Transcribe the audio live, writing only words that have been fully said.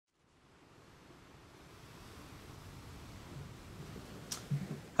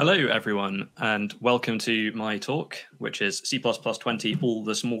Hello, everyone, and welcome to my talk, which is C++20, All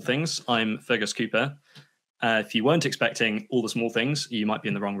the Small Things. I'm Fergus Cooper. If you weren't expecting all the small things, you might be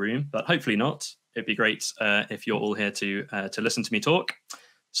in the wrong room, but hopefully not. It'd be great if you're all here to listen to me talk.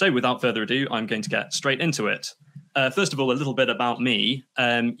 So without further ado, I'm going to get straight into it. First of all, a little bit about me.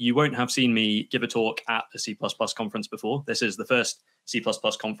 You won't have seen me give a talk at a C++ conference before. This is the first C++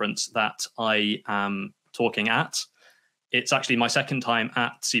 conference that I am talking at. It's actually my second time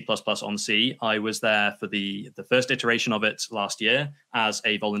at cpponsea. I was there for the first iteration of it last year as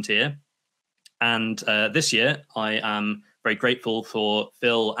a volunteer. And this year, I am very grateful for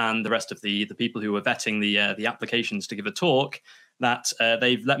Phil and the rest of the people who were vetting the applications to give a talk that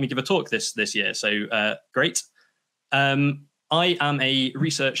they've let me give a talk this year. So great. I am a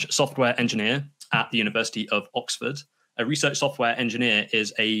research software engineer at the University of Oxford. A research software engineer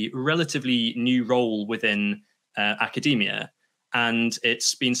is a relatively new role within academia, and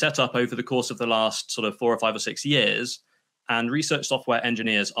it's been set up over the course of the last sort of 4 or 5 or 6 years. And research software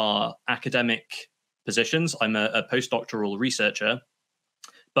engineers are academic positions. I'm a postdoctoral researcher,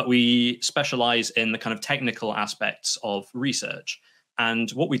 but we specialize in the kind of technical aspects of research.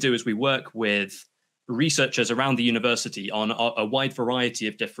 And what we do is we work with researchers around the university on a wide variety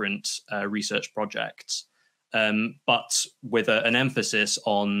of different research projects, but with an emphasis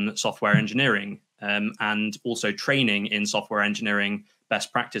on software engineering. And also training in software engineering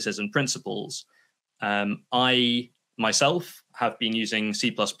best practices and principles. I myself have been using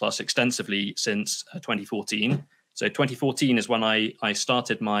C++ extensively since 2014. So 2014 is when I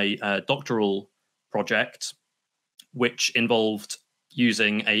started my doctoral project, which involved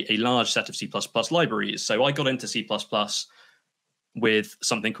using a large set of C++ libraries. So I got into C++ with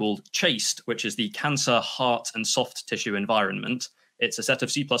something called CHASTE, which is the Cancer, Heart, and Soft Tissue Environment. It's a set of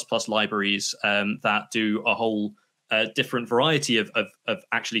C++ libraries that do a whole different variety of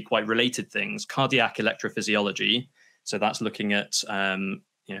actually quite related things. Cardiac electrophysiology, so that's looking at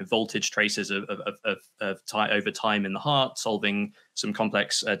voltage traces over time in the heart, solving some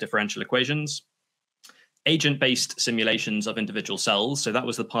complex differential equations. Agent-based simulations of individual cells, so that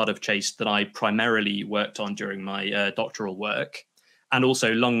was the part of CHASTE that I primarily worked on during my doctoral work, and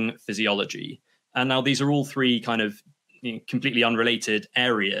also lung physiology. And now these are all three kind of completely unrelated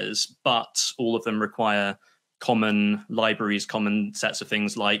areas, but all of them require common libraries, common sets of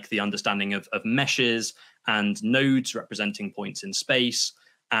things like the understanding of meshes and nodes representing points in space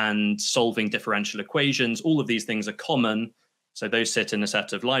and solving differential equations. All of these things are common. So those sit in a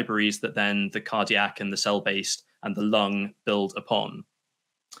set of libraries that then the cardiac and the cell-based and the lung build upon.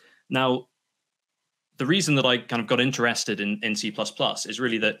 Now, the reason that I kind of got interested in C++ is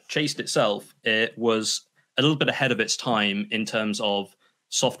really that CHASTE itself, it was a little bit ahead of its time in terms of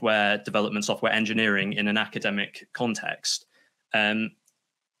software development, software engineering in an academic context.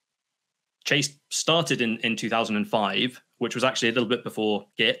 CHASTE started in 2005, which was actually a little bit before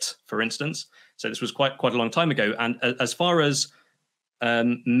Git, for instance. So this was quite a long time ago. And as far as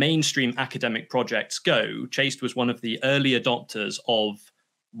mainstream academic projects go, CHASTE was one of the early adopters of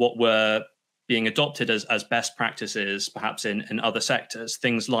what were being adopted as best practices, perhaps in other sectors,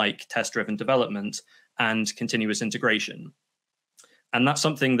 things like test-driven development and continuous integration. And that's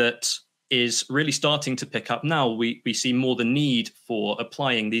something that is really starting to pick up now. We see more the need for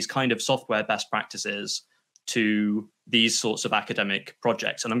applying these kind of software best practices to these sorts of academic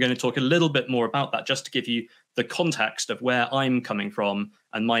projects. And I'm going to talk a little bit more about that just to give you the context of where I'm coming from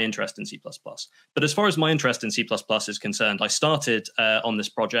and my interest in C++. But as far as my interest in C++ is concerned, I started on this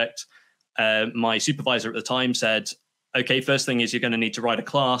project. My supervisor at the time said, okay, first thing is you're going to need to write a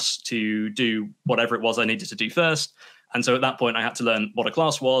class to do whatever it was I needed to do first. And so at that point, I had to learn what a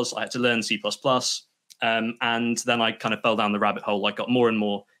class was. I had to learn C++. And then I kind of fell down the rabbit hole. I got more and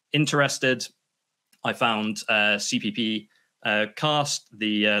more interested. I found CPP Cast,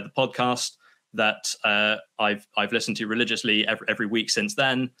 the podcast that I've listened to religiously every week since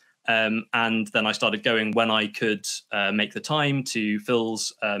then. And then I started going when I could make the time to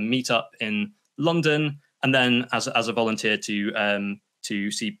Phil's meetup in London, and then as a volunteer to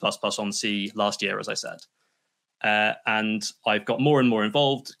cpponsea last year, as I said. And I've got more and more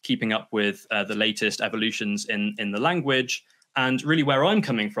involved, keeping up with the latest evolutions in the language. And really where I'm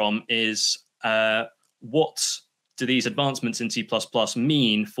coming from is what do these advancements in C++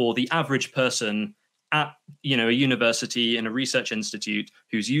 mean for the average person at a university, in a research institute,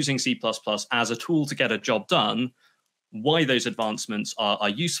 who's using C++ as a tool to get a job done, why those advancements are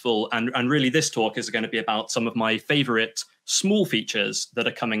useful. And really this talk is going to be about some of my favorite small features that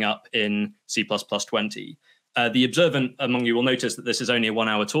are coming up in C++20. The observant among you will notice that this is only a 1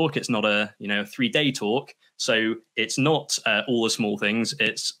 hour talk. It's not a 3-day talk. So it's not all the small things.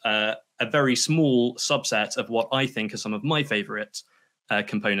 It's a very small subset of what I think are some of my favorite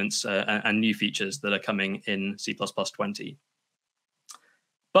components and new features that are coming in C++ 20.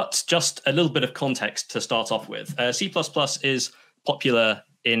 But just a little bit of context to start off with. C++ is popular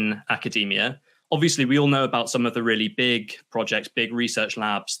in academia. Obviously, we all know about some of the really big projects, big research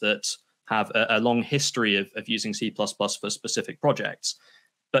labs that have a long history of using C++ for specific projects.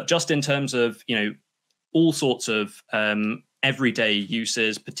 But just in terms of, all sorts of everyday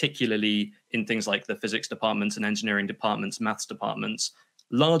uses, particularly in things like the physics departments and engineering departments, maths departments,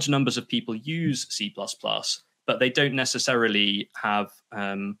 large numbers of people use C++, but they don't necessarily have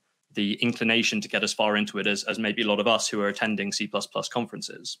the inclination to get as far into it as maybe a lot of us who are attending C++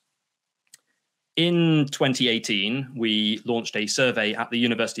 conferences. In 2018, we launched a survey at the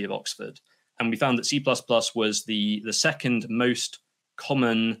University of Oxford, and we found that C++ was the second most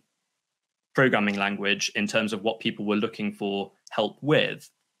common programming language in terms of what people were looking for help with.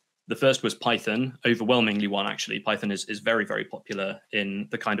 The first was Python, overwhelmingly one, actually. Python is very, very popular in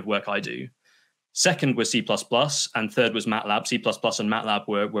the kind of work I do. Second was C++, and third was MATLAB. C++ and MATLAB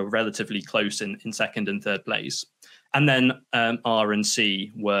were relatively close in second and third place. And then R and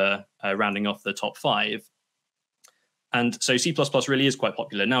C were rounding off the top 5. And so C++ really is quite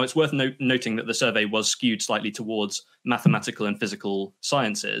popular. Now, it's worth noting that the survey was skewed slightly towards mathematical and physical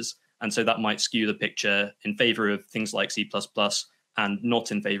sciences. And so that might skew the picture in favor of things like C++ and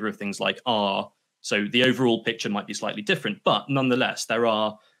not in favor of things like R. So the overall picture might be slightly different. But nonetheless, there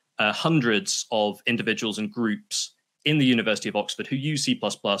are hundreds of individuals and groups in the University of Oxford who use C++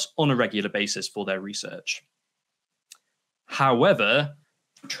 on a regular basis for their research. However,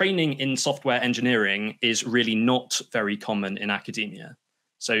 training in software engineering is really not very common in academia.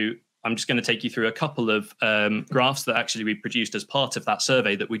 So I'm just going to take you through a couple of graphs that actually we produced as part of that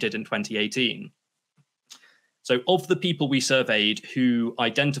survey that we did in 2018. So of the people we surveyed who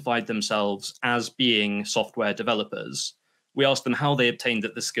identified themselves as being software developers, we asked them how they obtained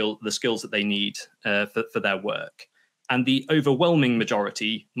the skills that they need for their work. And the overwhelming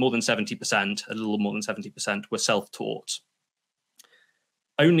majority, more than 70%, a little more than 70%, were self-taught.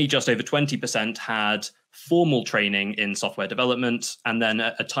 Only just over 20% had formal training in software development, and then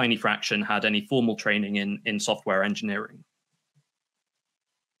a tiny fraction had any formal training in software engineering.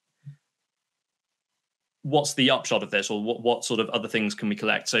 What's the upshot of this, or what sort of other things can we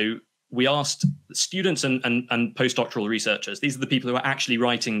collect? So we asked students and postdoctoral researchers, these are the people who are actually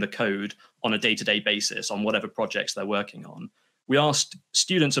writing the code on a day-to-day basis on whatever projects they're working on. We asked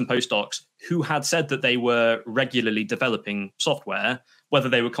students and postdocs who had said that they were regularly developing software, whether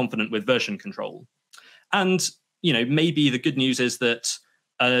they were confident with version control. And, maybe the good news is that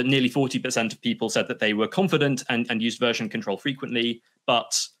nearly 40% of people said that they were confident and used version control frequently,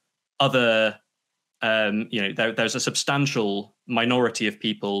 but other, there's a substantial minority of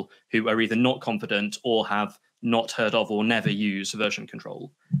people who are either not confident or have not heard of or never use version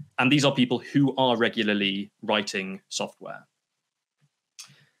control. And these are people who are regularly writing software.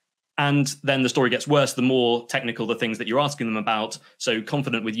 And then the story gets worse the more technical the things that you're asking them about. So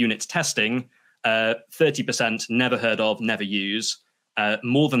confident with unit testing, 30% never heard of, never use.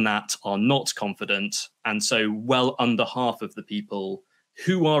 More than that are not confident. And so well under half of the people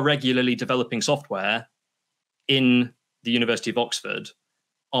who are regularly developing software in the University of Oxford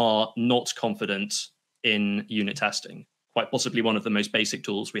are not confident in unit testing. Quite possibly one of the most basic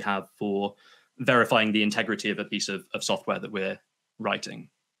tools we have for verifying the integrity of a piece of software that we're writing.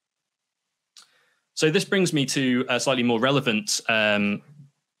 So this brings me to a slightly more relevant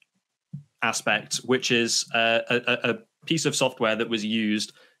aspect, which is a piece of software that was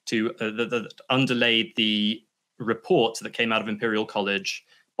used to that underlaid the report that came out of Imperial College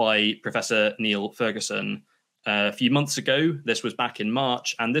by Professor Neil Ferguson a few months ago. This was back in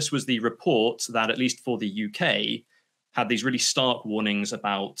March, and this was the report that, at least for the UK, had these really stark warnings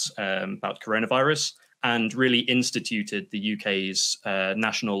about coronavirus and really instituted the UK's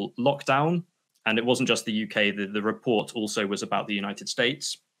national lockdown. And it wasn't just the UK, the report also was about the United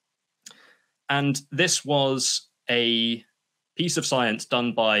States. And this was a piece of science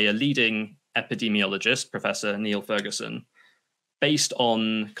done by a leading epidemiologist, Professor Neil Ferguson, based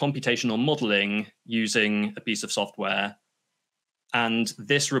on computational modeling using a piece of software. And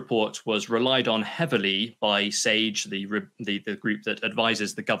this report was relied on heavily by SAGE, the group that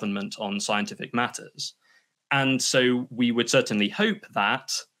advises the government on scientific matters. And so we would certainly hope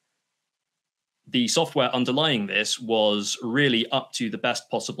that the software underlying this was really up to the best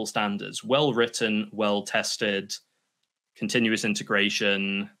possible standards, well written, well tested, continuous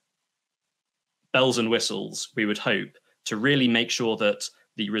integration, bells and whistles, we would hope, to really make sure that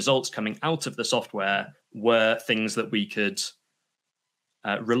the results coming out of the software were things that we could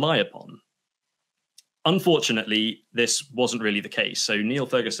rely upon. Unfortunately, this wasn't really the case. So Neil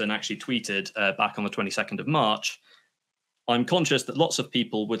Ferguson actually tweeted back on the 22nd of March, "I'm conscious that lots of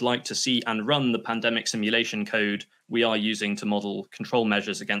people would like to see and run the pandemic simulation code we are using to model control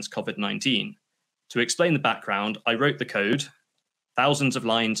measures against COVID-19. To explain the background, I wrote the code, thousands of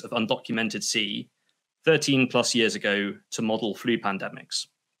lines of undocumented C, 13 plus years ago to model flu pandemics."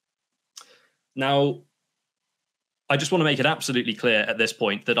 Now, I just want to make it absolutely clear at this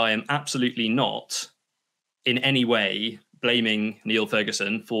point that I am absolutely not in any way blaming Neil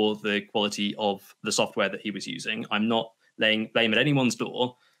Ferguson for the quality of the software that he was using. I'm not laying blame at anyone's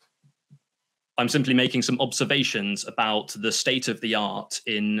door. I'm simply making some observations about the state of the art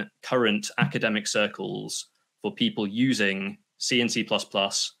in current academic circles for people using C and C++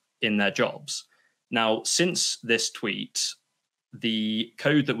 in their jobs. Now, since this tweet, the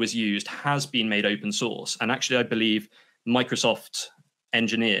code that was used has been made open source. And actually, I believe Microsoft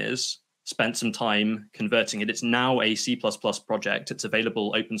engineers spent some time converting it. It's now a C++ project. It's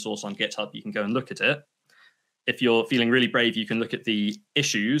available open source on GitHub. You can go and look at it. If you're feeling really brave, you can look at the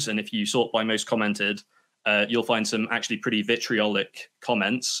issues. And if you sort by most commented, you'll find some actually pretty vitriolic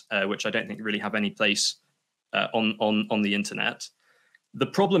comments, which I don't think really have any place on the internet. The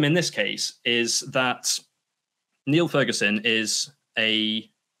problem in this case is that Neil Ferguson is an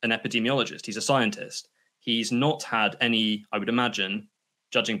epidemiologist. He's a scientist. He's not had any, I would imagine,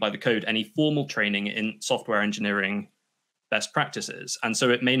 judging by the code, any formal training in software engineering best practices. And so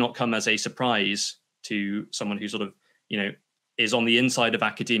it may not come as a surprise to someone who sort of, is on the inside of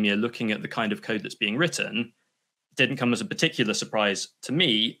academia looking at the kind of code that's being written. It didn't come as a particular surprise to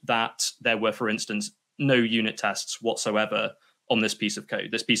me that there were, for instance, no unit tests whatsoever on this piece of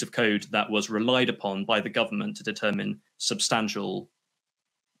code that was relied upon by the government to determine substantial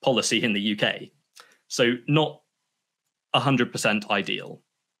policy in the UK. So not 100% ideal.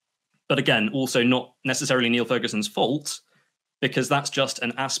 But again, also not necessarily Neil Ferguson's fault, because that's just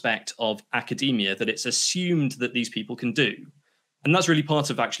an aspect of academia that it's assumed that these people can do. And that's really part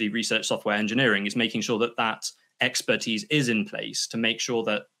of actually research software engineering, is making sure that that expertise is in place to make sure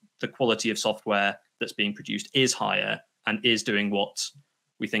that the quality of software that's being produced is higher and is doing what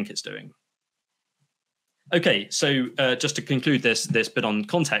we think it's doing. Okay, so just to conclude this bit on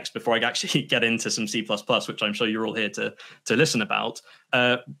context before I actually get into some C++, which I'm sure you're all here to listen about,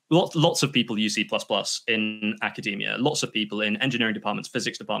 lots of people use C++ in academia. Lots of people in engineering departments,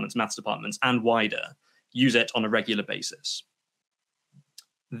 physics departments, maths departments, and wider use it on a regular basis.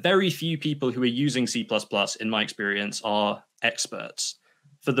 Very few people who are using C++, in my experience, are experts.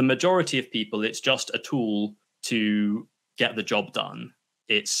 For the majority of people, it's just a tool to get the job done.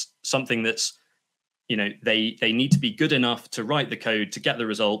 It's something that's, they need to be good enough to write the code to get the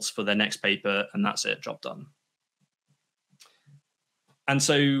results for their next paper, and that's it, job done. And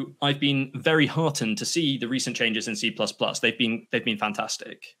so I've been very heartened to see the recent changes in C++. They've been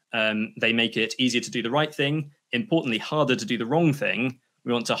fantastic. They make it easier to do the right thing, importantly, harder to do the wrong thing.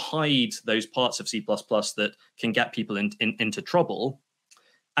 We want to hide those parts of C++ that can get people into trouble,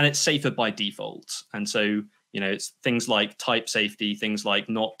 and it's safer by default. And so, it's things like type safety, things like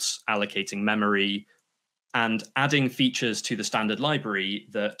not allocating memory, and adding features to the standard library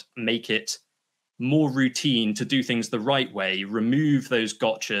that make it more routine to do things the right way, remove those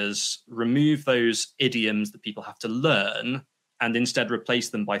gotchas, remove those idioms that people have to learn, and instead replace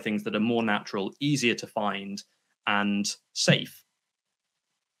them by things that are more natural, easier to find, and safe.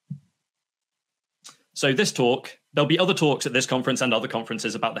 So this talk, there'll be other talks at this conference and other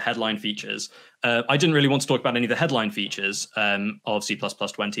conferences about the headline features. I didn't really want to talk about any of the headline features of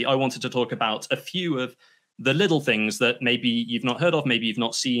C++20. I wanted to talk about a few of the little things that maybe you've not heard of, maybe you've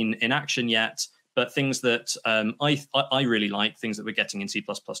not seen in action yet, but things that I really like, things that we're getting in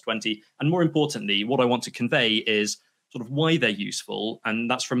C++20. And more importantly, what I want to convey is sort of why they're useful. And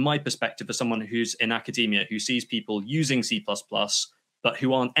that's from my perspective as someone who's in academia, who sees people using C++, but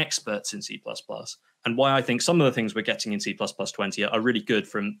who aren't experts in C++. And why I think some of the things we're getting in C++20 are really good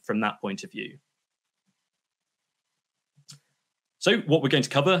from that point of view. So what we're going to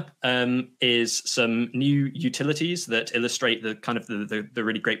cover is some new utilities that illustrate the kind of the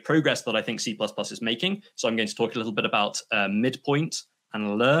really great progress that I think C++ is making. So I'm going to talk a little bit about midpoint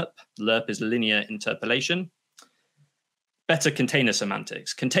and lerp. Lerp is linear interpolation. Better container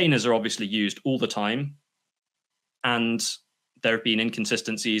semantics. Containers are obviously used all the time, and there have been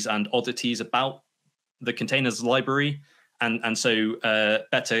inconsistencies and oddities about the containers library. And so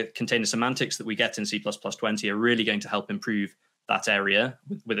better container semantics that we get in C++20 are really going to help improve that area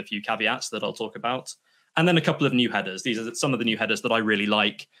with a few caveats that I'll talk about. And then a couple of new headers. These are some of the new headers that I really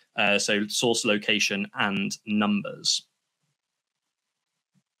like. So source location and numbers.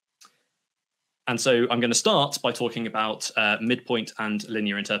 And so I'm going to start by talking about midpoint and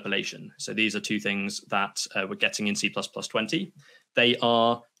linear interpolation. So these are two things that we're getting in C++20. They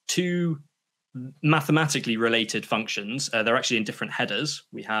are two mathematically related functions. They're actually in different headers.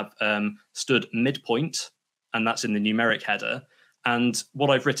 We have stood midpoint, and that's in the numeric header. And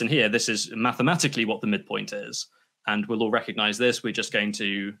what I've written here, this is mathematically what the midpoint is. And we'll all recognize this. We're just going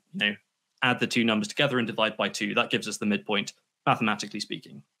to, add the two numbers together and divide by 2. That gives us the midpoint, mathematically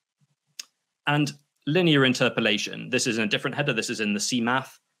speaking. And linear interpolation, this is in a different header. This is in the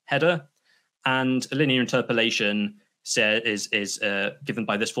CMath header. And linear interpolation is given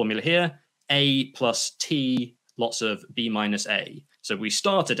by this formula here, a plus t, lots of b minus a. So we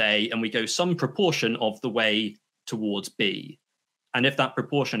start at a and we go some proportion of the way towards b. And if that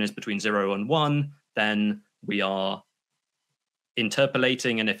proportion is between 0 and 1, then we are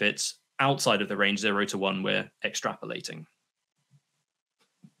interpolating. And if it's outside of the range 0 to 1, we're extrapolating.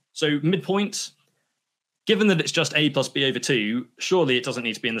 So midpoint, given that it's just a plus b over 2, surely it doesn't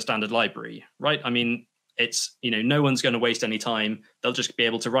need to be in the standard library, right? I mean, it's, no one's going to waste any time. They'll just be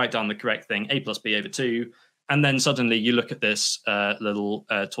able to write down the correct thing, a plus b over 2. And then suddenly you look at this little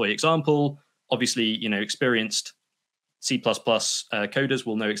toy example. Obviously, experienced C++ coders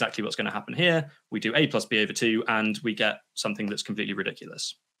will know exactly what's going to happen here. We do a plus b over 2, and we get something that's completely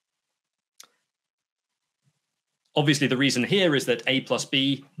ridiculous. Obviously, the reason here is that a plus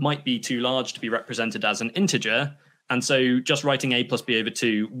b might be too large to be represented as an integer. And so just writing a plus b over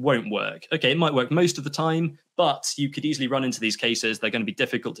 2 won't work. OK, it might work most of the time, but you could easily run into these cases. They're going to be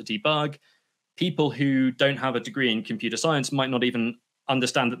difficult to debug. People who don't have a degree in computer science might not even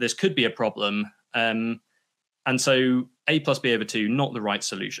understand that this could be a problem. And so a plus b over 2, not the right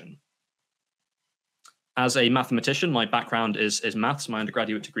solution. As a mathematician, my background is maths. My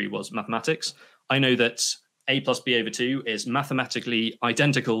undergraduate degree was mathematics. I know that a plus b over 2 is mathematically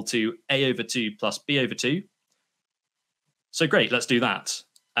identical to a over 2 plus b over 2. So great, let's do that.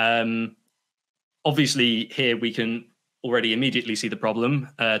 Obviously, here we can already immediately see the problem.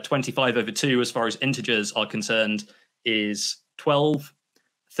 25 over 2, as far as integers are concerned, is 12.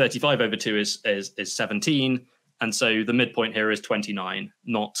 35 over 2 is 17. And so the midpoint here is 29,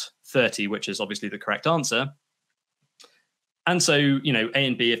 not 30, which is obviously the correct answer. And so, a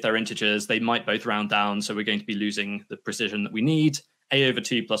and b, if they're integers, they might both round down. So we're going to be losing the precision that we need. A over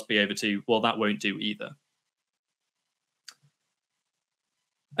 2 plus b over 2, well, that won't do either.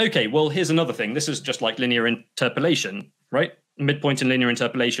 OK, well, here's another thing. This is just like linear interpolation, right? Midpoint and linear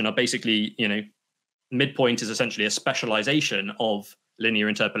interpolation are basically, midpoint is essentially a specialization of linear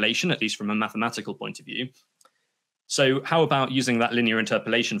interpolation, at least from a mathematical point of view. So how about using that linear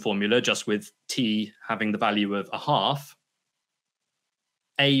interpolation formula just with t having the value of a half?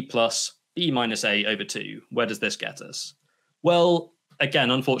 A plus b minus a over 2. Where does this get us? Well,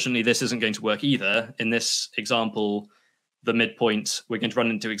 again, unfortunately, this isn't going to work either. In this example, the midpoint, we're going to run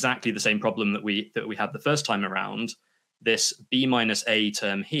into exactly the same problem that we had the first time around. This b minus a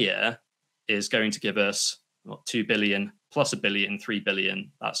term here is going to give us 2 billion plus a billion, 3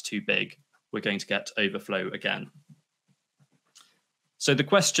 billion. That's too big. We're going to get overflow again. So the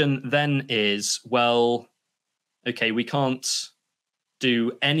question then is, well, OK, we can't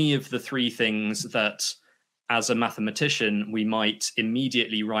do any of the 3 things that, as a mathematician, we might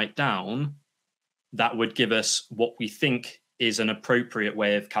immediately write down that would give us what we think is an appropriate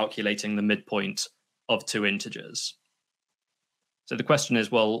way of calculating the midpoint of 2 integers. So the question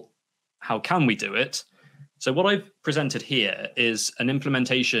is, well, how can we do it? So what I've presented here is an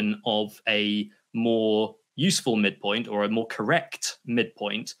implementation of a more useful midpoint, or a more correct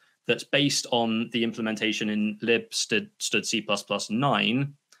midpoint, that's based on the implementation in lib stood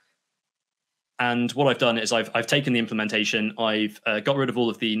C++9. And what I've done is I've taken the implementation, I've got rid of all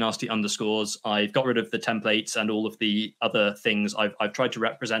of the nasty underscores, I've got rid of the templates and all of the other things. I've tried to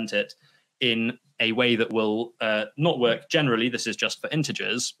represent it in a way that will not work generally. This is just for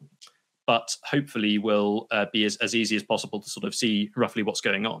integers, but hopefully will be as easy as possible to sort of see roughly what's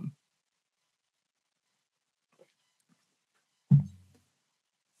going on.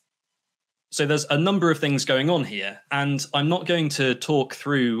 So there's a number of things going on here, and I'm not going to talk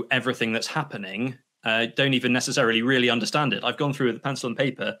through everything that's happening. I don't even necessarily really understand it. I've gone through with a pencil and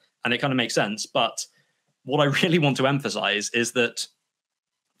paper, and it kind of makes sense. But what I really want to emphasize is that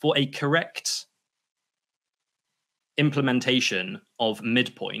for a correct implementation of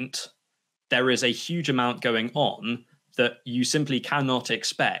midpoint, there is a huge amount going on that you simply cannot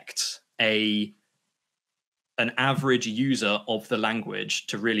expect a an average user of the language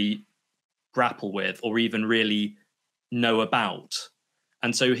to really grapple with or even really know about.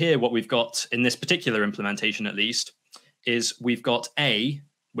 And so here what we've got in this particular implementation, at least, is we've got A,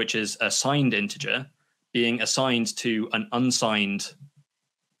 which is a signed integer, being assigned to an unsigned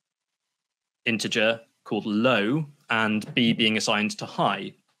integer called low, and B being assigned to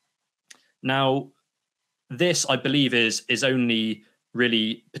high. Now, this, I believe, is only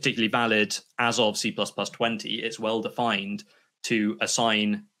really particularly valid as of C++20. It's well defined to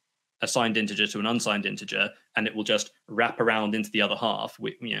assign a signed integer to an unsigned integer, and it will just wrap around into the other half.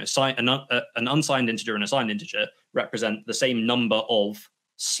 An unsigned integer and a signed integer represent the same number of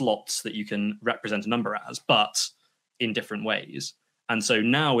slots that you can represent a number as, but in different ways. And so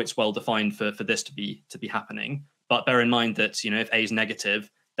now it's well defined for this to be happening. But bear in mind that if A is negative,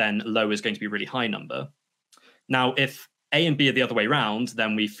 then low is going to be a really high number. Now, if A and B are the other way around,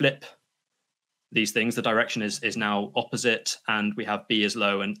 then we flip these things. The direction is now opposite, and we have B is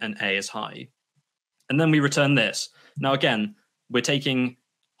low and A is high. And then we return this. Now, again, we're taking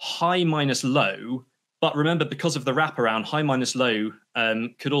high minus low, but remember, because of the wraparound, high minus low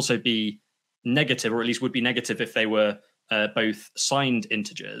could also be negative, or at least would be negative if they were both signed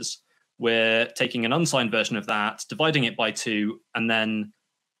integers. We're taking an unsigned version of that, dividing it by 2, and then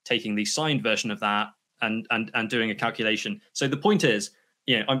taking the signed version of that and doing a calculation. So the point is,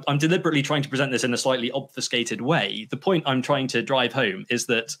 I'm deliberately trying to present this in a slightly obfuscated way. The point I'm trying to drive home is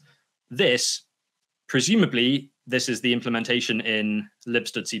that this, presumably, this is the implementation in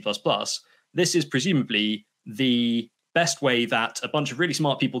libstd C++. This is presumably the best way that a bunch of really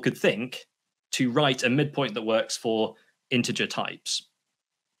smart people could think to write a midpoint that works for integer types.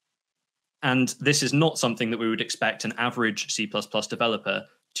 And this is not something that we would expect an average C++ developer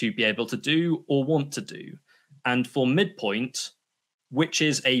to be able to do or want to do. And for midpoint, which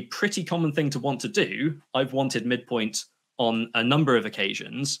is a pretty common thing to want to do, I've wanted midpoint on a number of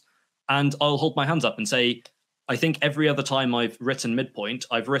occasions, and I'll hold my hands up and say, I think every other time I've written midpoint,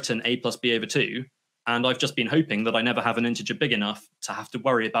 I've written a plus b over 2, and I've just been hoping that I never have an integer big enough to have to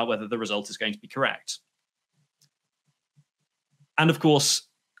worry about whether the result is going to be correct. And of course,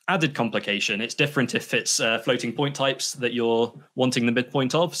 added complication, it's different if it's floating point types that you're wanting the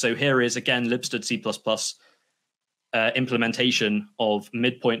midpoint of. So here is, again, libstd C++ implementation of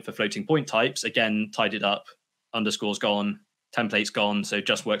midpoint for floating point types. Again, tidied up, underscores gone, template's gone, so it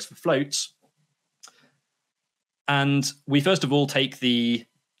just works for floats. And we first of all take the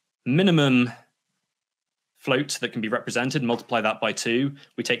minimum float that can be represented, multiply that by 2.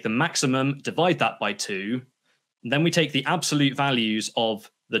 We take the maximum, divide that by 2. And then we take the absolute values of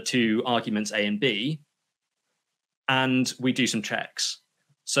the two arguments A and B, and we do some checks.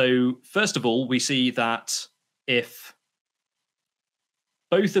 So first of all, we see that if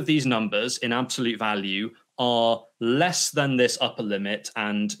both of these numbers in absolute value are less than this upper limit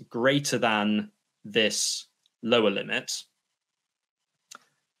and greater than this lower limit,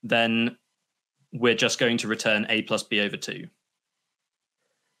 then we're just going to return a plus b over 2.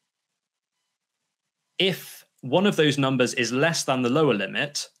 If one of those numbers is less than the lower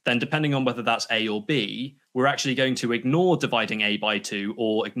limit, then depending on whether that's a or b, we're actually going to ignore dividing a by 2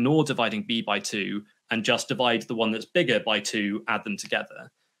 or ignore dividing b by 2 and just divide the one that's bigger by 2, add them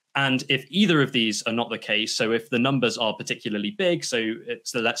together. And if either of these are not the case, so if the numbers are particularly big, so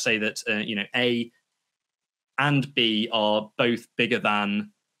let's say that a and b are both bigger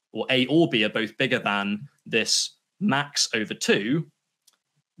than, or a or b are both bigger than this max over 2,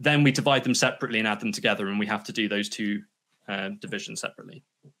 then we divide them separately and add them together, and we have to do those two divisions separately.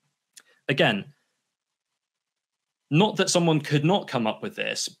 Again, not that someone could not come up with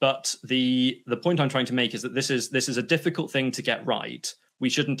this, but the point I'm trying to make is that this is a difficult thing to get right. We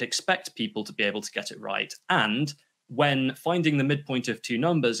shouldn't expect people to be able to get it right. And when finding the midpoint of two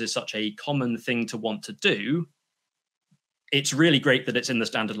numbers is such a common thing to want to do, it's really great that it's in the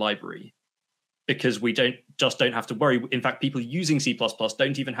standard library, because we don't have to worry. In fact, people using C++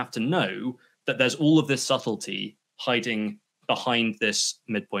 don't even have to know that there's all of this subtlety hiding behind this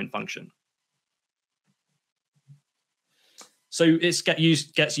midpoint function. So it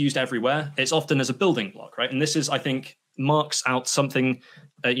gets used everywhere. It's often as a building block, right? And this is, I think, marks out something,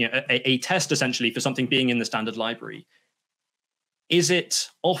 a test essentially for something being in the standard library. Is it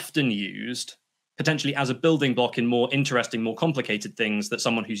often used potentially as a building block in more interesting, more complicated things that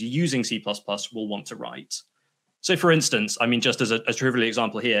someone who's using C++ will want to write? So for instance, I mean, just as a trivial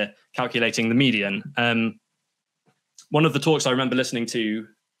example here, calculating the median. One of the talks I remember listening to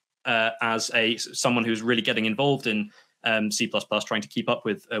as someone who's really getting involved in C++, trying to keep up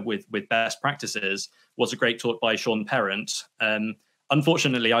with best practices, was a great talk by Sean Parent.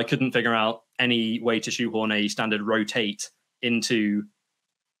 unfortunately, I couldn't figure out any way to shoehorn a standard rotate into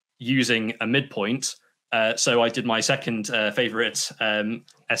using a midpoint. So I did my second favorite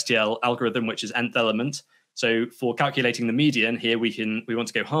STL algorithm, which is nth element. So for calculating the median here, we want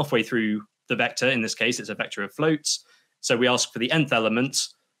to go halfway through the vector. In this case, it's a vector of floats. So we ask for the nth element,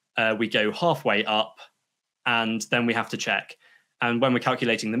 we go halfway up, and then we have to check. And when we're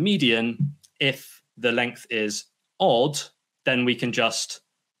calculating the median, if the length is odd, then we can just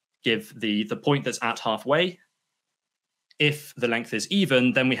give the point that's at halfway. If the length is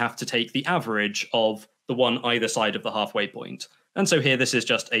even, then we have to take the average of the one either side of the halfway point. And so here, this is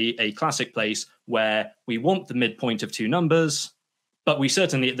just a classic place where we want the midpoint of two numbers, but we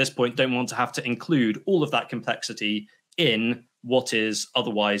certainly at this point don't want to have to include all of that complexity in what is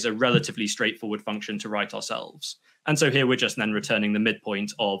otherwise a relatively straightforward function to write ourselves. And so here we're just then returning the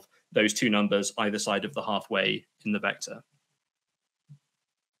midpoint of those two numbers either side of the halfway in the vector.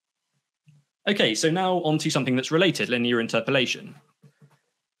 Okay, so now on to something that's related, linear interpolation.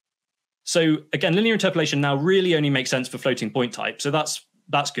 So again, linear interpolation now really only makes sense for floating point type. So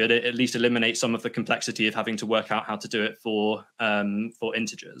that's good. It at least eliminates some of the complexity of having to work out how to do it for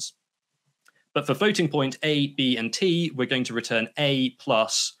integers. But for floating point a, b, and t, we're going to return a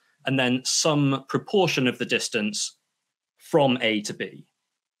plus, and then some proportion of the distance from a to b.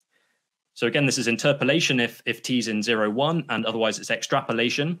 So again, this is interpolation if t's in 0, 1, and otherwise it's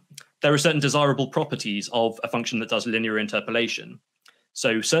extrapolation. There are certain desirable properties of a function that does linear interpolation.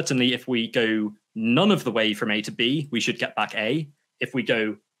 So certainly if we go none of the way from a to b, we should get back a. If we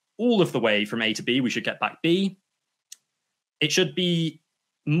go all of the way from a to b, we should get back b. It should be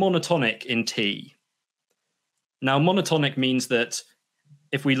monotonic in t. Now, monotonic means that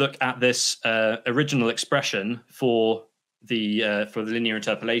if we look at this original expression for the linear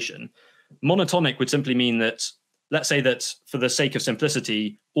interpolation, monotonic would simply mean that, let's say that for the sake of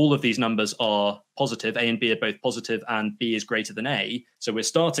simplicity, all of these numbers are positive. A and b are both positive, and b is greater than a. So we're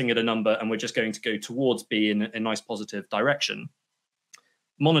starting at a number, and we're just going to go towards b in a nice positive direction.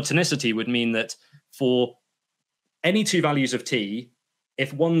 Monotonicity would mean that for any two values of t,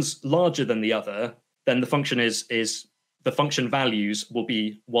 if one's larger than the other, then the function the function values will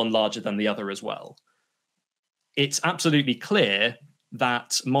be one larger than the other as well. It's absolutely clear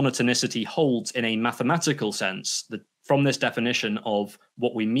that monotonicity holds in a mathematical sense. That from this definition of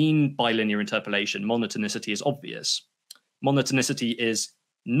what we mean by linear interpolation, monotonicity is obvious. Monotonicity is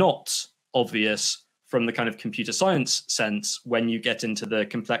not obvious from the kind of computer science sense when you get into the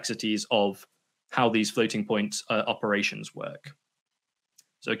complexities of how these floating point operations work.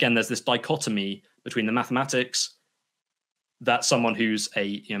 So again, there's this dichotomy between the mathematics that someone who's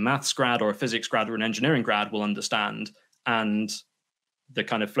a maths grad or a physics grad or an engineering grad will understand, and the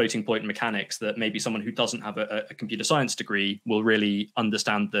kind of floating point mechanics that maybe someone who doesn't have a computer science degree will really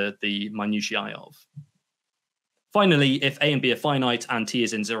understand the minutiae of. Finally, if a and b are finite and t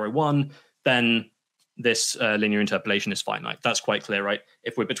is in 0, 1, then this linear interpolation is finite. That's quite clear, right?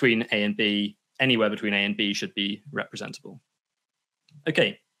 If we're between a and b, anywhere between a and b should be representable.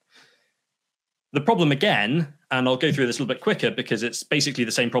 Okay. The problem again, and I'll go through this a little bit quicker because it's basically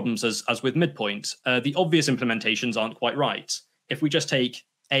the same problems as with midpoint. The obvious implementations aren't quite right. If we just take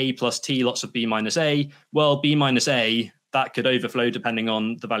a plus t lots of b minus a, well, b minus a, that could overflow depending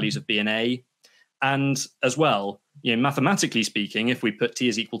on the values of b and a. And as well, mathematically speaking, if we put t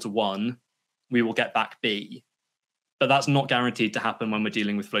is equal to 1, we will get back b. But that's not guaranteed to happen when we're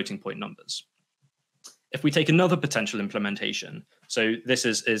dealing with floating point numbers. If we take another potential implementation, so this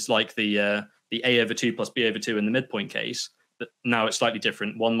is like the a over 2 plus b over 2 in the midpoint case, but now it's slightly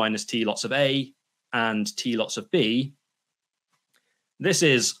different, 1 minus t lots of a and t lots of b. This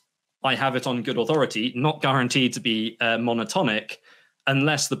is, I have it on good authority, not guaranteed to be monotonic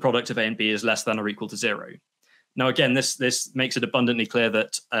unless the product of a and b is less than or equal to 0. Now, again, this makes it abundantly clear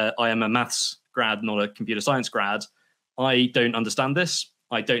that I am a maths grad, not a computer science grad. I don't understand this.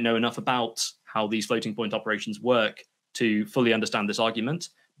 I don't know enough about how these floating point operations work to fully understand this argument,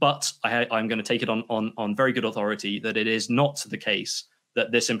 but I'm going to take it on very good authority that it is not the case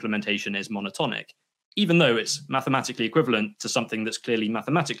that this implementation is monotonic, even though it's mathematically equivalent to something that's clearly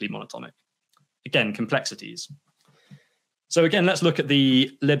mathematically monotonic. Again, complexities. So again, let's look at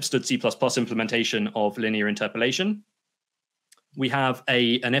the libstd C++ implementation of linear interpolation. We have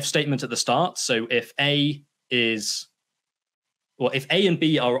an if statement at the start. So if a and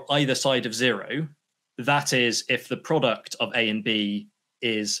b are either side of 0, that is, if the product of a and b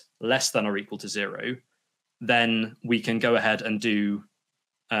is less than or equal to 0, then we can go ahead and do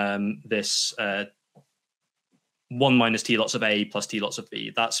this 1 minus t lots of a plus t lots of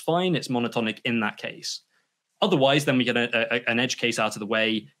b. That's fine. It's monotonic in that case. Otherwise, then we get an edge case out of the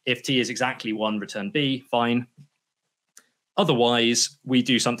way. If t is exactly 1, return b, fine. Otherwise, we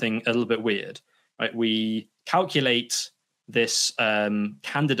do something a little bit weird, right? We calculate this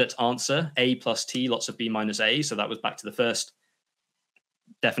candidate answer, a plus t, lots of b minus a. So that was back to the first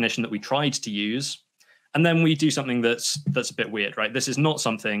definition that we tried to use. And then we do something that's a bit weird, right? This is not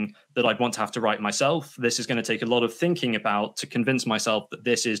something that I'd want to have to write myself. This is going to take a lot of thinking about to convince myself that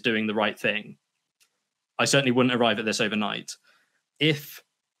this is doing the right thing. I certainly wouldn't arrive at this overnight. If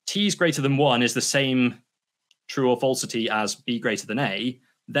t is greater than 1 is the same true or falsity as b greater than a,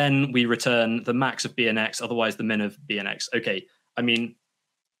 then we return the max of b and x, otherwise the min of b and x. Okay, I mean,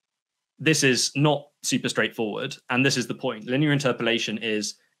 this is not super straightforward, and this is the point. Linear interpolation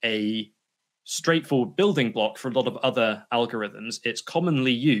is a straightforward building block for a lot of other algorithms. It's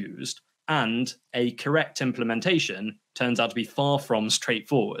commonly used, and a correct implementation turns out to be far from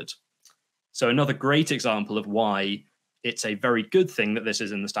straightforward. So another great example of why it's a very good thing that this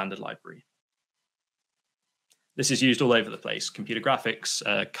is in the standard library. This is used all over the place. Computer graphics,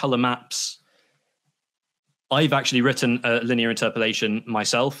 color maps. I've actually written a linear interpolation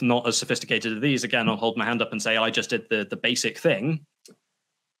myself, not as sophisticated as these. Again, I'll hold my hand up and say I just did the basic thing.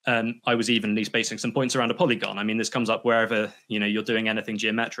 I was evenly spacing some points around a polygon. I mean, this comes up wherever you're doing anything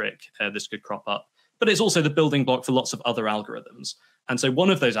geometric. This could crop up. But it's also the building block for lots of other algorithms. And so one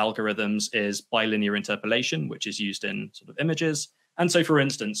of those algorithms is bilinear interpolation, which is used in sort of images. And so, for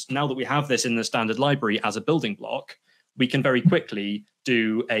instance, now that we have this in the standard library as a building block, we can very quickly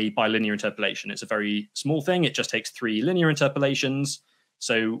do a bilinear interpolation. It's a very small thing. It just takes 3 linear interpolations.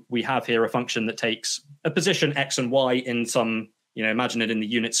 So we have here a function that takes a position x and y in some, imagine it in the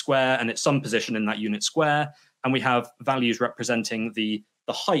unit square, and it's some position in that unit square. And we have values representing the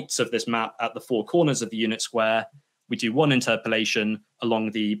heights of this map at the 4 corners of the unit square. We do 1 interpolation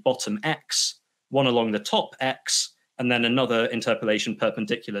along the bottom x, 1 along the top x, and then another interpolation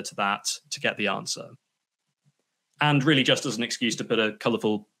perpendicular to that to get the answer. And really just as an excuse to put a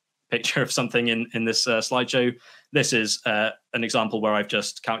colorful picture of something in this slideshow, this is an example where I've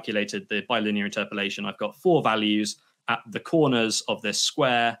just calculated the bilinear interpolation. I've got 4 values at the corners of this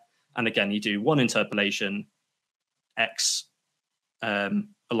square. And again, you do 1 interpolation x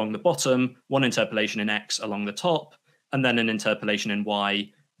along the bottom, 1 interpolation in x along the top, and then an interpolation in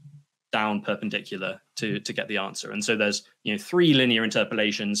y down perpendicular to get the answer. And so there's 3 linear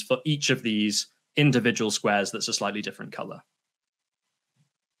interpolations for each of these individual squares that's a slightly different color.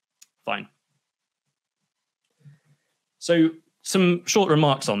 Fine. So some short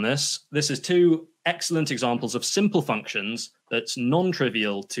remarks on this. This is 2 excellent examples of simple functions that's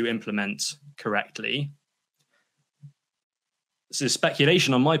non-trivial to implement correctly. This is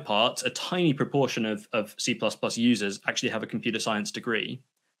speculation on my part. A tiny proportion of C++ users actually have a computer science degree.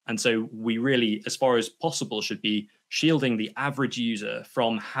 And so we really, as far as possible, should be shielding the average user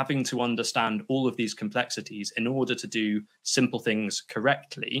from having to understand all of these complexities in order to do simple things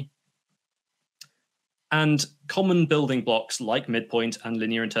correctly. And common building blocks like midpoint and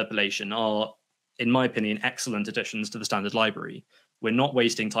linear interpolation are, in my opinion, excellent additions to the standard library. We're not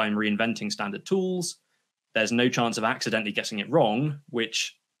wasting time reinventing standard tools. There's no chance of accidentally getting it wrong,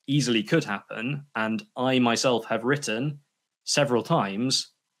 which easily could happen. And I myself have written several times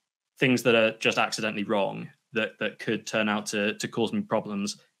things that are just accidentally wrong that could turn out to cause me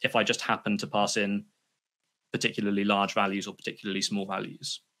problems if I just happen to pass in particularly large values or particularly small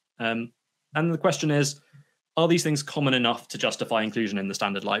values. And the question is, are these things common enough to justify inclusion in the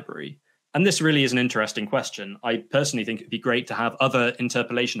standard library? And this really is an interesting question. I personally think it'd be great to have other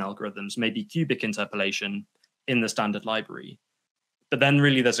interpolation algorithms, maybe cubic interpolation, in the standard library. But then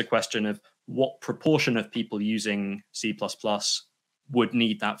really there's a question of what proportion of people using C++ would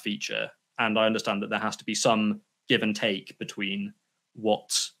need that feature. And I understand that there has to be some give and take between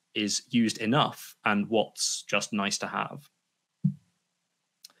what is used enough and what's just nice to have.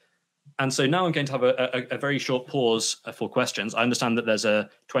 And so now I'm going to have a very short pause for questions. I understand that there's a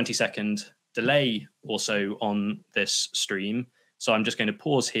 20-second delay or so on this stream. So I'm just going to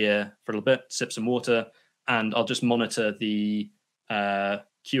pause here for a little bit, sip some water, and I'll just monitor the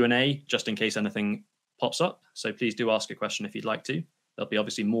Q&A just in case anything pops up. So please do ask a question if you'd like to. There'll be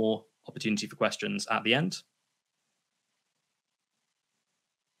obviously more opportunity for questions at the end.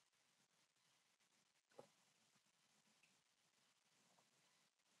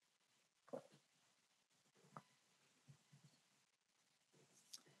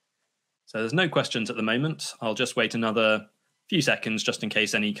 So there's no questions at the moment. I'll just wait another few seconds just in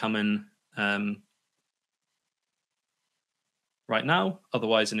case any come in right now.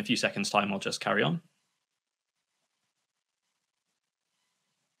 Otherwise, in a few seconds' time, I'll just carry on.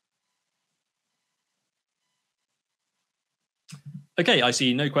 Okay, I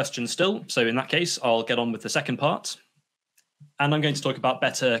see no questions still. So in that case, I'll get on with the second part. And I'm going to talk about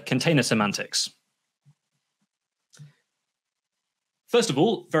better container semantics. First of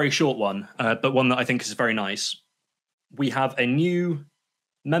all, very short one, but one that I think is very nice. We have a new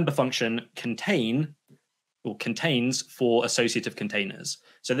member function contain, or contains, for associative containers.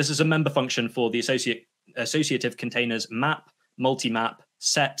 So this is a member function for the associative containers map, multi-map,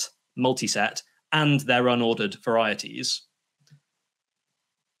 set, multiset, and their unordered varieties.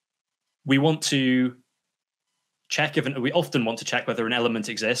 We want to check, we often want to check whether an element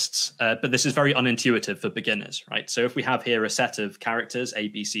exists, but this is very unintuitive for beginners, right? So if we have here a set of characters, A,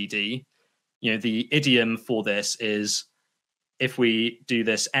 B, C, D, the idiom for this is if we do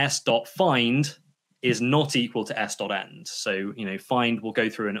this s.find is not equal to s.end. So, find will go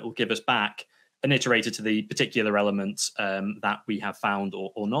through and it will give us back an iterator to the particular element that we have found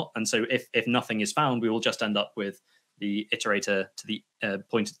or not. And so if nothing is found, we will just end up with the iterator to the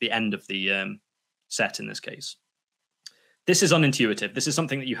point at the end of the set in this case. This is unintuitive. This is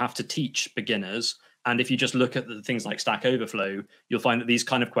something that you have to teach beginners. And if you just look at the things like Stack Overflow, you'll find that these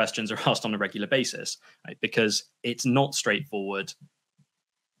kind of questions are asked on a regular basis, right? Because it's not straightforward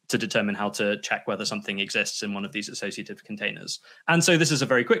to determine how to check whether something exists in one of these associative containers. And so this is a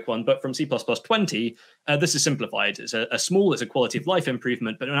very quick one, but from C++20, this is simplified. It's a quality of life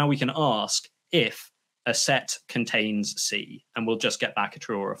improvement, but now we can ask if a set contains C, and we'll just get back a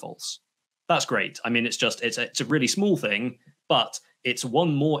true or a false. That's great. I mean, it's a really small thing, but it's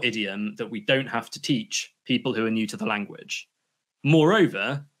one more idiom that we don't have to teach people who are new to the language.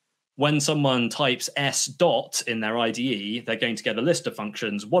 Moreover, when someone types s dot in their IDE, they're going to get a list of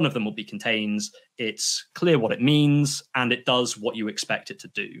functions. One of them will be contains. It's clear what it means, and it does what you expect it to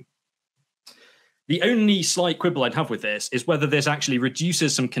do. The only slight quibble I'd have with this is whether this actually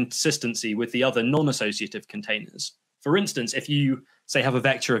reduces some consistency with the other non-associative containers. For instance, if you, say, have a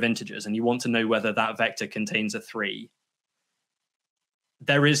vector of integers and you want to know whether that vector contains a 3,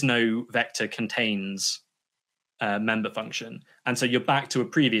 there is no vector contains member function. And so you're back to a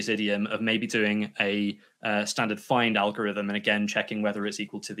previous idiom of maybe doing a standard find algorithm and again checking whether it's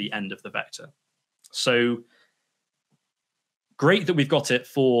equal to the end of the vector. So great that we've got it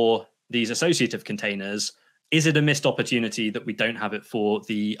for these associative containers. Is it a missed opportunity that we don't have it for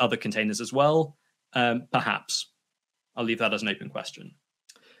the other containers as well? Perhaps. I'll leave that as an open question.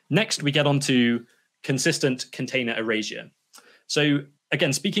 Next, we get on to consistent container erasure. So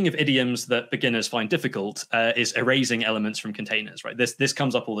again, speaking of idioms that beginners find difficult, is erasing elements from containers, right? This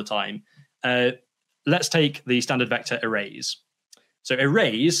comes up all the time. Let's take the standard vector erase. So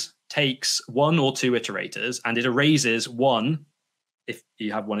erase takes one or two iterators, and it erases one, if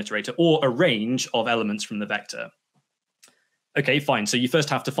you have one iterator, or a range of elements from the vector. Okay, fine. So you first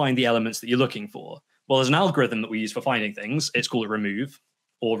have to find the elements that you're looking for. Well, there's an algorithm that we use for finding things. It's called remove,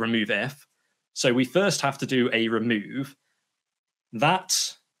 or remove if. So we first have to do a remove.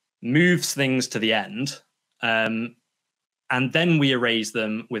 That moves things to the end, and then we erase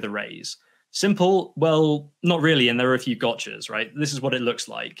them with erase. Simple? Well, not really, and there are a few gotchas, right? This is what it looks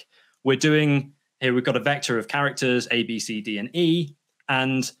like. We've got a vector of characters, A, B, C, D, and E,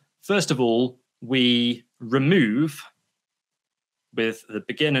 and first of all, we remove with the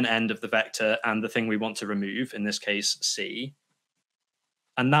begin and end of the vector and the thing we want to remove, in this case, C,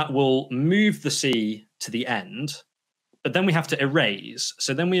 and that will move the C to the end. But then we have to erase.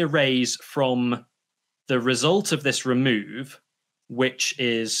 So then we erase from the result of this remove, which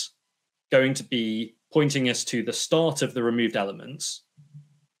is going to be pointing us to the start of the removed elements.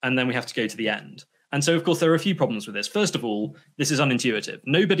 And then we have to go to the end. And so, of course, there are a few problems with this. First of all, this is unintuitive.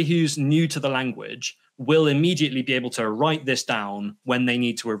 Nobody who's new to the language will immediately be able to write this down when they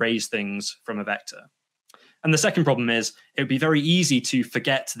need to erase things from a vector. And the second problem is it would be very easy to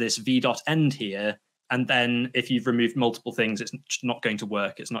forget this v.end here. And then if you've removed multiple things, it's not going to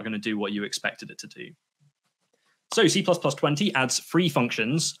work. It's not going to do what you expected it to do. So C++20 adds free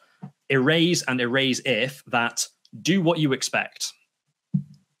functions, erase and erase if, that do what you expect.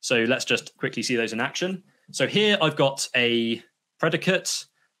 So let's just quickly see those in action. So here I've got a predicate,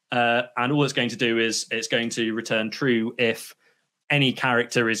 and all it's going to do is it's going to return true if any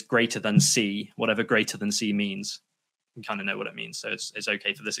character is greater than C, whatever greater than C means. You kind of know what it means, so it's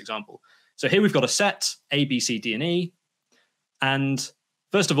okay for this example. So here we've got a set, A, B, C, D, and E. And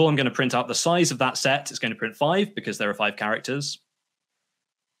first of all, I'm going to print out the size of that set. It's going to print 5 because there are 5 characters.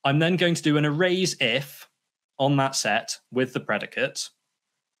 I'm then going to do an erase if on that set with the predicate.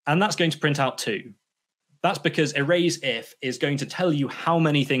 And that's going to print out 2. That's because erase if is going to tell you how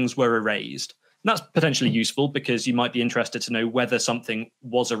many things were erased. And that's potentially useful because you might be interested to know whether something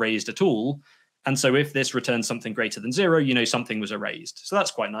was erased at all. And so if this returns something greater than 0, you know something was erased. So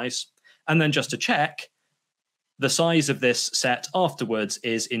that's quite nice. And then just to check, the size of this set afterwards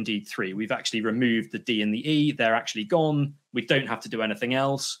is indeed 3. We've actually removed the D and the E. They're actually gone. We don't have to do anything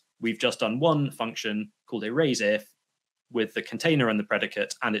else. We've just done one function called erase_if with the container and the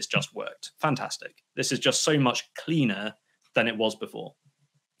predicate, and it's just worked. Fantastic. This is just so much cleaner than it was before.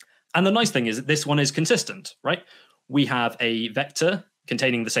 And the nice thing is that this one is consistent, right? We have a vector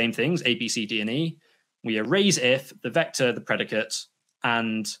containing the same things, A, B, C, D, and E. We erase_if, the vector, the predicate,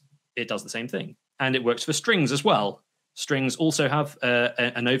 and it does the same thing. And it works for strings as well. Strings also have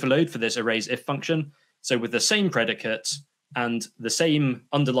an overload for this erase_if function. So with the same predicate and the same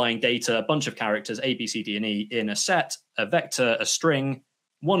underlying data, a bunch of characters, A, B, C, D, and E, in a set, a vector, a string,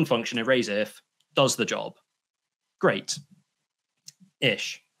 one function, erase_if, does the job. Great.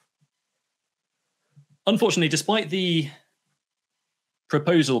 Ish. Unfortunately, despite the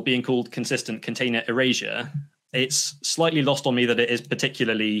proposal being called consistent container erasure, it's slightly lost on me that it is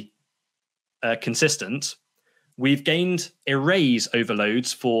particularly consistent. We've gained erase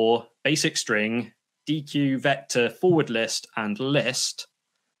overloads for basic string, deque, vector, forward list, and list,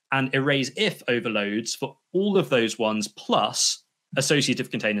 and erase_if overloads for all of those ones, plus associative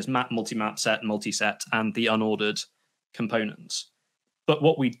containers, map, multimap, set, multiset, and the unordered components. But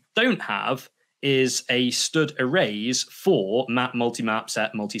what we don't have is a stud arrays for map, multimap,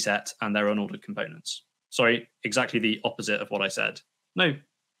 set, multiset, and their unordered components. Sorry, exactly the opposite of what I said. No.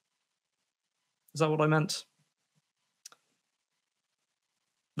 Is that what I meant?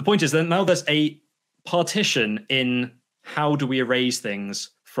 The point is that now there's a partition in how do we erase things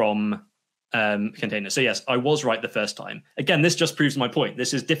from containers. So yes, I was right the first time. Again, this just proves my point.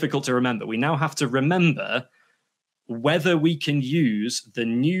 This is difficult to remember. We now have to remember whether we can use the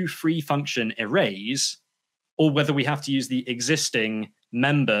new free function erase or whether we have to use the existing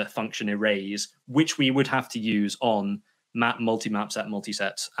member function erase, which we would have to use on map, multimap, set,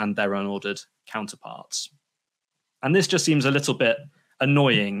 multiset, and their unordered counterparts. And this just seems a little bit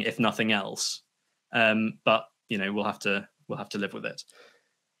annoying, if nothing else. But you know, we'll have to live with it.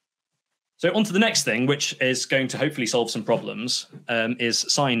 So on to the next thing, which is going to hopefully solve some problems, is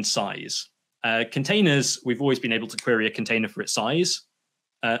signed size. Containers, we've always been able to query a container for its size,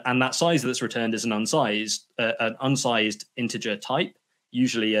 and that size that's returned is an unsized integer type,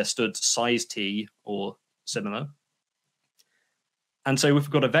 usually a stud size t or similar. And so if we've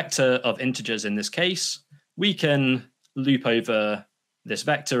got a vector of integers in this case, we can loop over this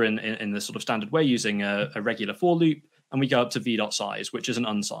vector in the sort of standard way using a regular for loop, and we go up to v.size, which is an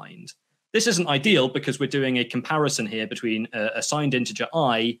unsigned. This isn't ideal because we're doing a comparison here between a signed integer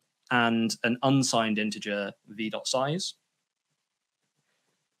I and an unsigned integer v.size.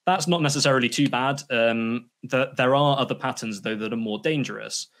 That's not necessarily too bad. There are other patterns, though, that are more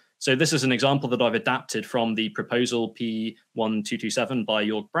dangerous. So this is an example that I've adapted from the proposal P1227 by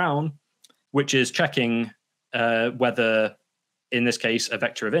York Brown, which is checking whether, in this case, a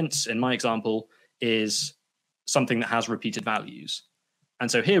vector of ints, in my example, is something that has repeated values. And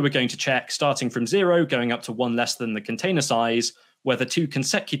so here we're going to check, starting from 0, going up to 1 less than the container size, whether 2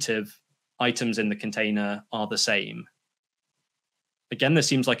 consecutive items in the container are the same. Again, this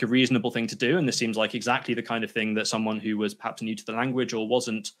seems like a reasonable thing to do, and this seems like exactly the kind of thing that someone who was perhaps new to the language or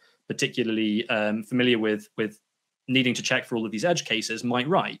wasn't particularly familiar with needing to check for all of these edge cases might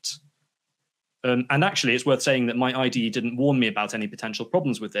write. And actually, it's worth saying that my IDE didn't warn me about any potential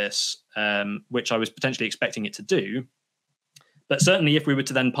problems with this, which I was potentially expecting it to do. But certainly, if we were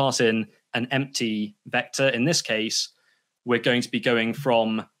to then pass in an empty vector, in this case, we're going to be going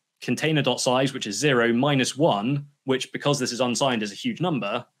from container.size, which is 0, minus 1, which, because this is unsigned, is a huge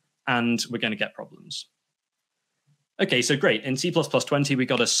number, and we're going to get problems. Okay, so great. In C++20, we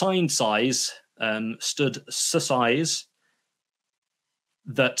got a signed size, stud size,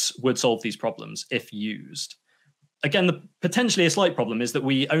 that would solve these problems if used. Again, potentially a slight problem is that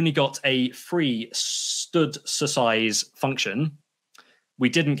we only got a free stud size function. We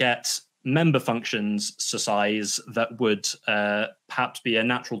didn't get member functions size that would perhaps be a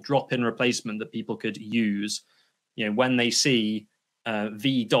natural drop-in replacement that people could use. You know, when they see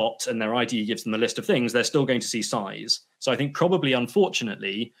v dot and their IDE gives them a list of things, they're still going to see size. So I think probably,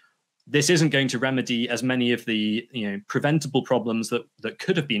 unfortunately, this isn't going to remedy as many of the preventable problems that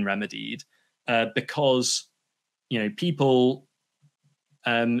could have been remedied because people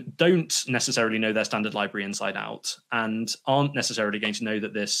don't necessarily know their standard library inside out and aren't necessarily going to know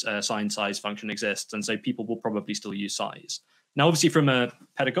that this signed size function exists, and so people will probably still use size. Now, obviously, from a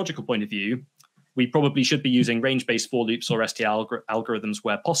pedagogical point of view, we probably should be using range-based for loops or STL algorithms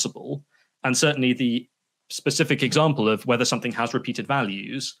where possible, and certainly the specific example of whether something has repeated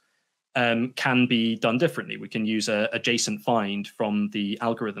values can be done differently. We can use a adjacent find from the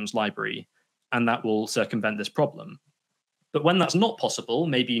algorithms library, and that will circumvent this problem. But when that's not possible,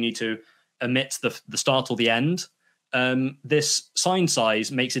 maybe you need to omit the start or the end. This sign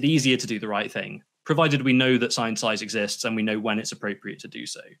size makes it easier to do the right thing, provided we know that sign size exists and we know when it's appropriate to do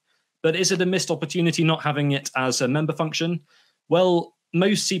so. But is it a missed opportunity not having it as a member function? Well,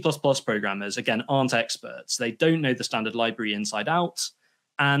 most C++ programmers, again, aren't experts. They don't know the standard library inside out.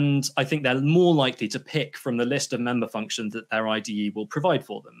 And I think they're more likely to pick from the list of member functions that their IDE will provide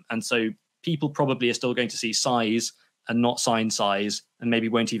for them. And so people probably are still going to see size and not sign size, and maybe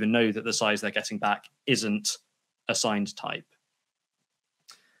won't even know that the size they're getting back isn't a signed type.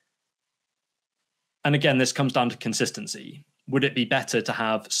 And again, this comes down to consistency. Would it be better to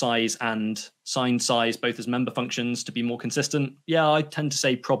have size and signed size both as member functions to be more consistent? Yeah, I tend to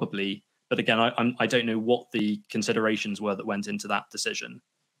say probably. But again, I don't know what the considerations were that went into that decision.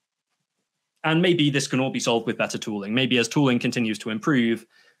 And maybe this can all be solved with better tooling. Maybe as tooling continues to improve,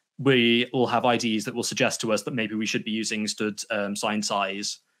 we will have IDEs that will suggest to us that maybe we should be using stood sign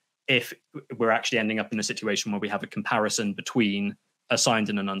size if we're actually ending up in a situation where we have a comparison between a signed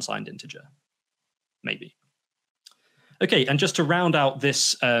and an unsigned integer. Maybe. Okay, and just to round out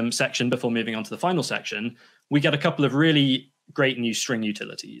this section before moving on to the final section, we get a couple of really great new string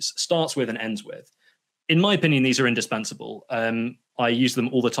utilities, starts with and ends with. In my opinion, these are indispensable. I use them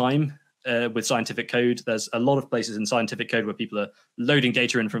all the time with scientific code. There's a lot of places in scientific code where people are loading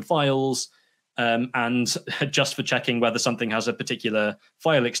data in from files, and just for checking whether something has a particular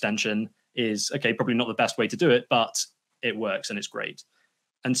file extension is, okay, probably not the best way to do it, but it works and it's great.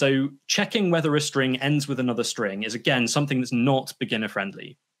 And so checking whether a string ends with another string is, again, something that's not beginner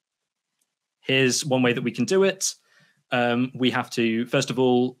friendly. Here's one way that we can do it. We have to, first of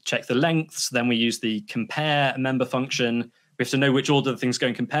all, check the lengths. Then we use the compare member function. We have to know which order the things go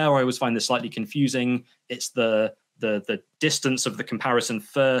in compare. I always find this slightly confusing. It's the distance of the comparison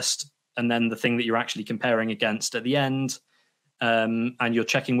first, and then the thing that you're actually comparing against at the end. And you're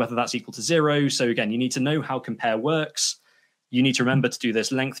checking whether that's equal to 0. So again, you need to know how compare works. You need to remember to do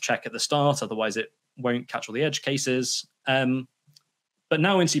this length check at the start, otherwise it won't catch all the edge cases. But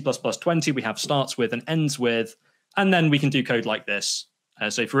now in C++20, we have starts with and ends with, and then we can do code like this.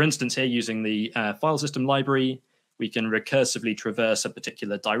 So for instance, here using the file system library, we can recursively traverse a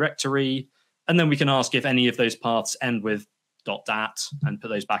particular directory, and then we can ask if any of those paths end with .dat and put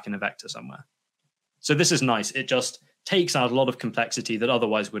those back in a vector somewhere. So this is nice. It just takes out a lot of complexity that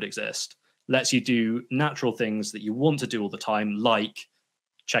otherwise would exist. Lets you do natural things that you want to do all the time, like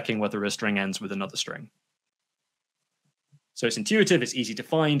checking whether a string ends with another string. So it's intuitive, it's easy to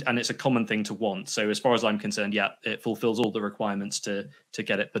find, and it's a common thing to want. So as far as I'm concerned, yeah, it fulfills all the requirements to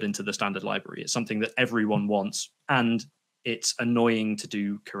get it put into the standard library. It's something that everyone wants, and it's annoying to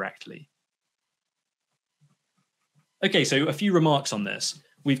do correctly. Okay, so a few remarks on this.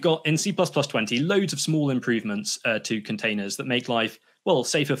 We've got in C++20 loads of small improvements to containers that make life, well,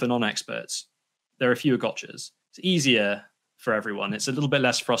 safer for non-experts. There are fewer gotchas. It's easier for everyone. It's a little bit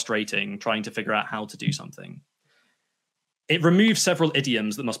less frustrating trying to figure out how to do something. It removes several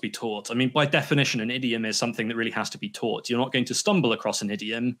idioms that must be taught. I mean, by definition, an idiom is something that really has to be taught. You're not going to stumble across an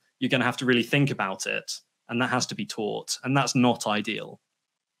idiom. You're going to have to really think about it, and that has to be taught, and that's not ideal.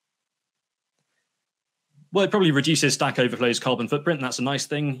 Well, it probably reduces Stack Overflow's carbon footprint. And that's a nice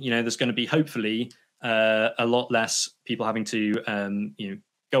thing. You know, there's going to be hopefully a lot less people having to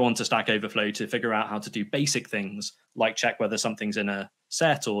go onto Stack Overflow to figure out how to do basic things like check whether something's in a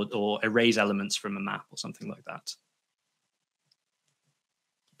set or erase elements from a map or something like that.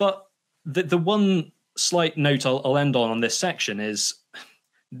 But the one slight note I'll end on this section is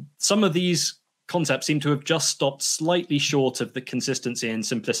some of these concepts seem to have just stopped slightly short of the consistency and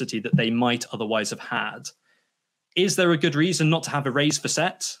simplicity that they might otherwise have had. Is there a good reason not to have arrays for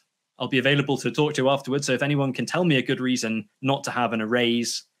set? I'll be available to talk to afterwards, so if anyone can tell me a good reason not to have an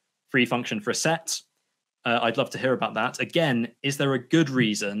arrays free function for a set, I'd love to hear about that. Again, is there a good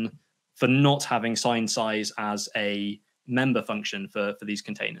reason for not having sign size as a member function for these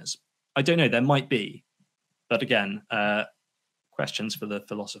containers? I don't know, there might be. But again, questions for the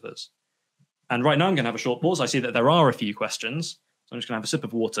philosophers. And right now I'm going to have a short pause. I see that there are a few questions. So I'm just going to have a sip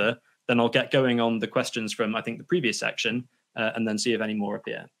of water. Then I'll get going on the questions from, I think, the previous section, and then see if any more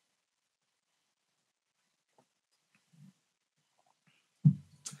appear.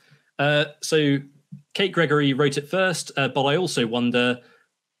 So Kate Gregory wrote it first, but I also wonder,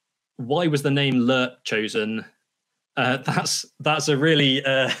 why was the name lerp chosen? That's a really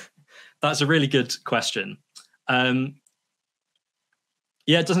good question. Yeah,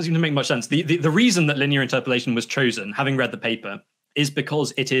 it doesn't seem to make much sense. The reason that linear interpolation was chosen, having read the paper, is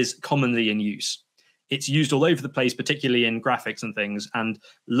because it is commonly in use. It's used all over the place, particularly in graphics and things. And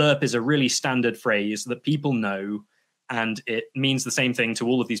lerp is a really standard phrase that people know, and it means the same thing to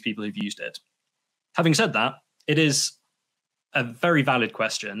all of these people who've used it. Having said that, it is a very valid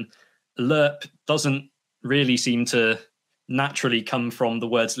question. Lerp doesn't really seem to naturally come from the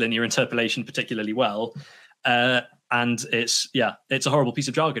words linear interpolation particularly well. And it's a horrible piece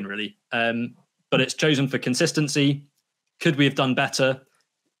of jargon, really. But it's chosen for consistency. Could we have done better?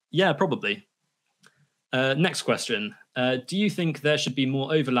 Yeah, probably. Next question. Do you think there should be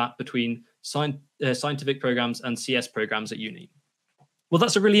more overlap between scientific programs and CS programs at uni? Well,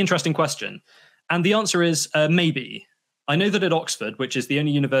 that's a really interesting question. And the answer is maybe. I know that at Oxford, which is the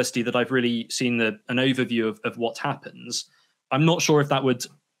only university that I've really seen an overview of what happens, I'm not sure if that would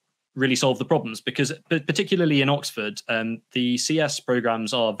really solve the problems, because particularly in Oxford, the CS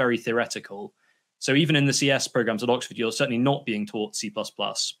programs are very theoretical. So even in the CS programs at Oxford, you're certainly not being taught C++.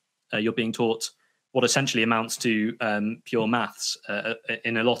 You're being taught what essentially amounts to pure maths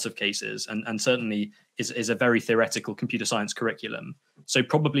in a lot of cases, and certainly is a very theoretical computer science curriculum. So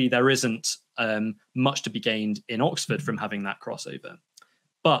probably there isn't much to be gained in Oxford from having that crossover.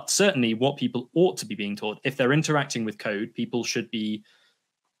 But certainly what people ought to be being taught, if they're interacting with code, people should be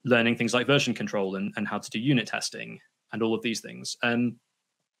learning things like version control and how to do unit testing and all of these things.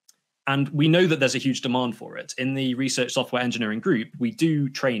 And we know that there's a huge demand for it. In the research software engineering group, we do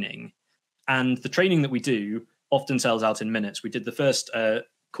training. And the training that we do often sells out in minutes. We did the first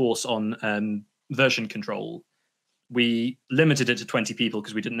course on version control. We limited it to 20 people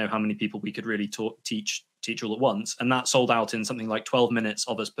because we didn't know how many people we could really teach all at once. And that sold out in something like 12 minutes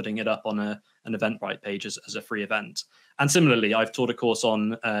of us putting it up on an Eventbrite page as a free event. And similarly, I've taught a course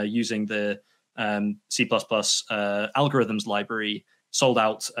on using the C++ algorithms library, sold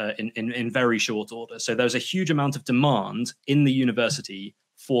out in very short order. So there's a huge amount of demand in the university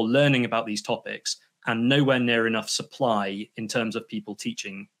for learning about these topics, and nowhere near enough supply in terms of people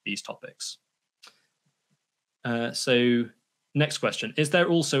teaching these topics. So next question, is there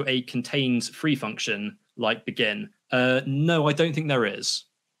also a contains free function like begin? No, I don't think there is,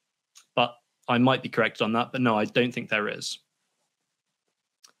 but I might be corrected on that, but no, I don't think there is.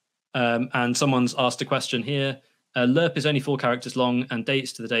 And someone's asked a question here. Lerp is only 4 characters long and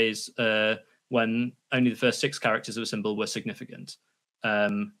dates to the days when only the first 6 characters of a symbol were significant.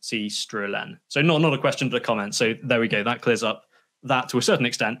 See Strulen. So not a question, but a comment. So there we go. That clears up that to a certain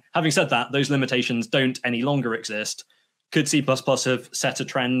extent. Having said that, those limitations don't any longer exist. Could C++ have set a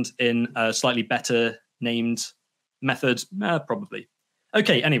trend in a slightly better named method? Probably.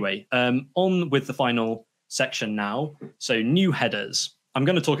 Okay, anyway, on with the final section now. So new headers. I'm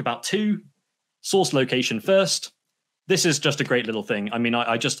going to talk about 2. Source location first. This is just a great little thing. I mean,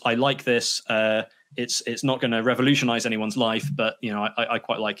 I like this. It's not going to revolutionize anyone's life, but I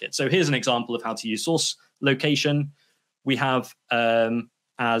quite like it. So here's an example of how to use source location. We have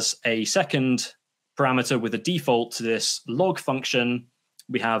as a second parameter with a default to this log function,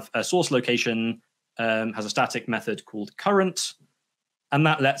 we have a source location has a static method called current, and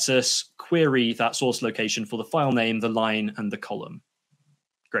that lets us query that source location for the file name, the line, and the column.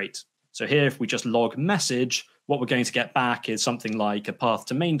 Great. So here, if we just log message, what we're going to get back is something like a path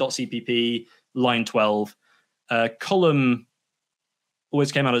to main.cpp, line 12. Column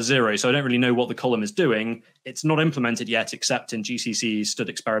always came out as 0, so I don't really know what the column is doing. It's not implemented yet, except in GCC's std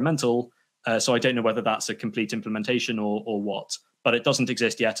experimental, so I don't know whether that's a complete implementation or what. But it doesn't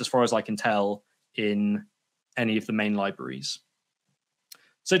exist yet, as far as I can tell, in any of the main libraries.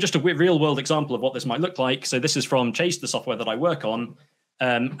 So just a real-world example of what this might look like. So this is from Chase, the software that I work on.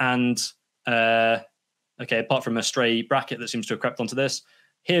 Okay, apart from a stray bracket that seems to have crept onto this,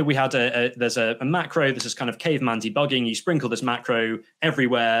 here we had there's a macro. This is kind of caveman debugging. You sprinkle this macro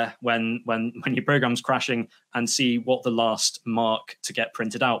everywhere when your program's crashing and see what the last mark to get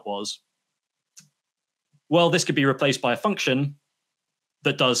printed out was. Well, this could be replaced by a function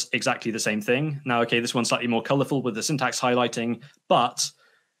that does exactly the same thing. Now, okay, this one's slightly more colorful with the syntax highlighting, but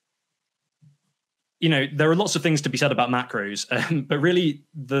there are lots of things to be said about macros, but really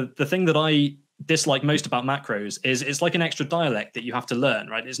the thing that I dislike most about macros is it's like an extra dialect that you have to learn,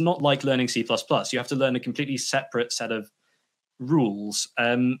 right? It's not like learning C++. You have to learn a completely separate set of rules.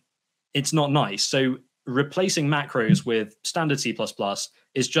 It's not nice. So replacing macros with standard C++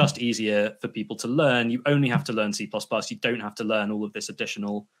 is just easier for people to learn. You only have to learn C++. You don't have to learn all of this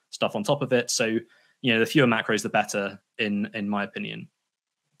additional stuff on top of it. So, the fewer macros, the better, in my opinion.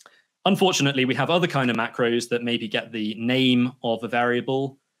 Unfortunately, we have other kind of macros that maybe get the name of a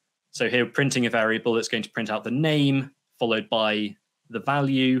variable. So here, printing a variable, it's going to print out the name followed by the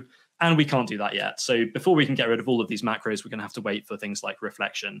value. And we can't do that yet. So before we can get rid of all of these macros, we're going to have to wait for things like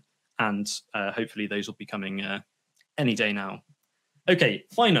reflection. And hopefully those will be coming any day now. Okay,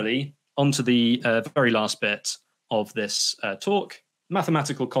 finally, on to the very last bit of this talk,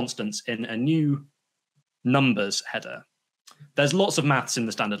 mathematical constants in a new numbers header. There's lots of maths in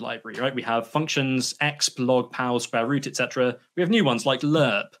the standard library, right? We have functions, exp, log, pow, square root, etc. We have new ones like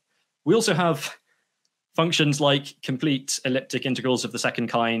lerp. We also have functions like complete elliptic integrals of the second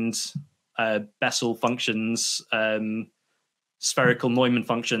kind, Bessel functions, spherical Neumann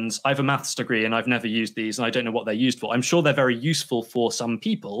functions. I have a maths degree and I've never used these and I don't know what they're used for. I'm sure they're very useful for some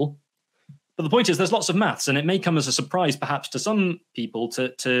people. But the point is there's lots of maths, and it may come as a surprise perhaps to some people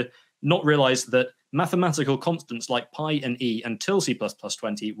to not realize that mathematical constants like pi and e until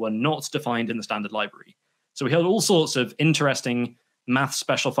C++20 were not defined in the standard library. So we had all sorts of interesting math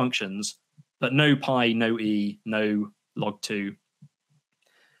special functions, but no pi, no e, no log2.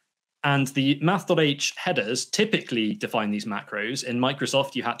 And the math.h headers typically define these macros. In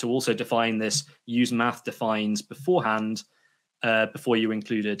Microsoft, you had to also define this use math defines beforehand before you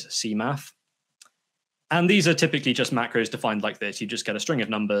included cmath. And these are typically just macros defined like this. You just get a string of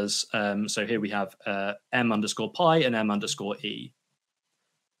numbers. So here we have m underscore pi and m underscore e.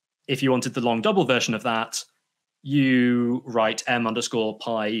 If you wanted the long double version of that, you write m underscore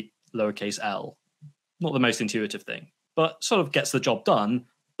pi lowercase l. Not the most intuitive thing, but sort of gets the job done.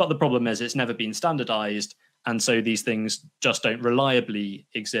 But the problem is it's never been standardized. And so these things just don't reliably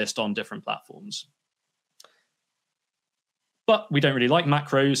exist on different platforms. But we don't really like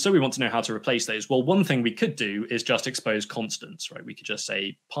macros, so we want to know how to replace those. Well, one thing we could do is just expose constants, right? We could just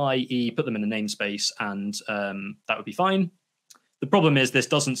say pi, e, put them in a namespace, and that would be fine. The problem is this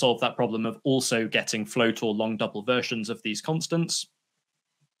doesn't solve that problem of also getting float or long double versions of these constants.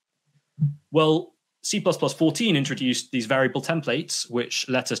 Well, C++14 introduced these variable templates, which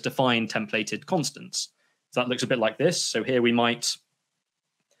let us define templated constants. So that looks a bit like this. So here we might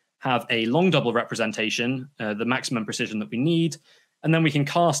have a long double representation, the maximum precision that we need, and then we can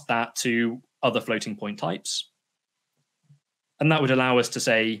cast that to other floating point types. And that would allow us to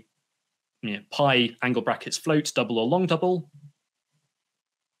say, pi angle brackets float, double or long double.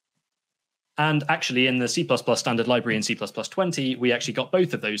 And actually in the C++ standard library in C++20, we actually got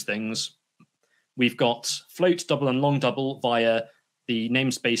both of those things. We've got float, double, and long double via the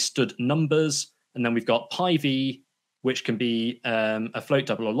namespace stud numbers, and then we've got pi v, which can be a float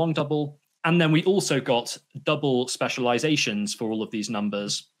double or long double. And then we also got double specializations for all of these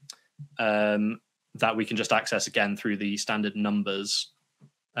numbers that we can just access again through the standard numbers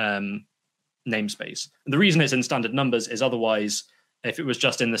namespace. And the reason it's in standard numbers is otherwise, if it was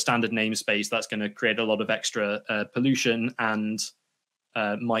just in the standard namespace, that's going to create a lot of extra pollution and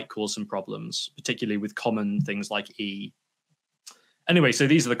might cause some problems, particularly with common things like E. Anyway, so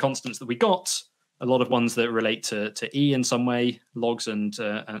these are the constants that we got. A lot of ones that relate to E in some way, logs and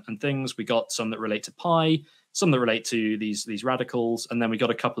things. We got some that relate to pi, some that relate to these radicals, and then we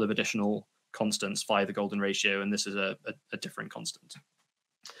got a couple of additional constants via the golden ratio, and this is a different constant.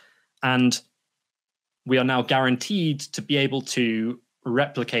 And we are now guaranteed to be able to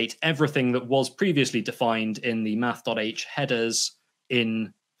replicate everything that was previously defined in the math.h headers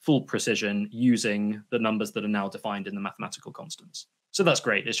in full precision using the numbers that are now defined in the mathematical constants. So that's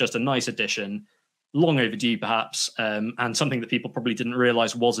great. It's just a nice addition, long overdue perhaps, and something that people probably didn't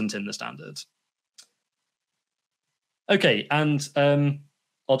realize wasn't in the standard. Okay, and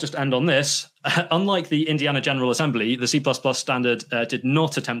I'll just end on this. Unlike the Indiana General Assembly, the C++ standard did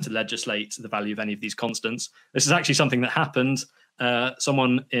not attempt to legislate the value of any of these constants. This is actually something that happened.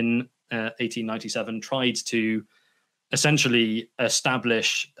 Someone in 1897 tried to essentially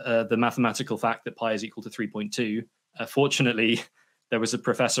establish the mathematical fact that pi is equal to 3.2. Fortunately, there was a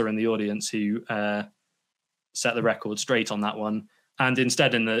professor in the audience who set the record straight on that one. And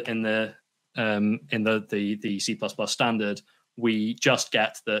instead, in the C++ standard, we just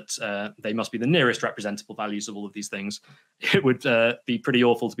get that they must be the nearest representable values of all of these things. It would be pretty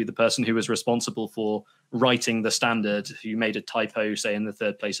awful to be the person who was responsible for writing the standard, who made a typo, say, in the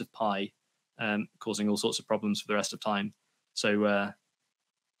third place of pi, causing all sorts of problems for the rest of time. So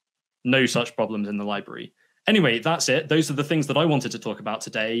no such problems in the library. Anyway, that's it. Those are the things that I wanted to talk about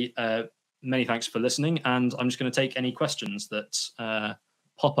today. Many thanks for listening, and I'm just going to take any questions that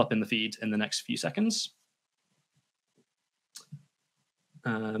pop up in the feed in the next few seconds.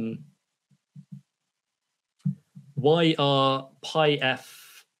 Why are pi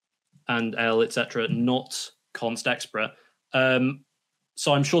f and l, etc., not const expra?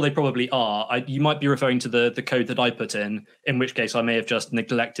 So I'm sure they probably are. You might be referring to the code that I put in which case I may have just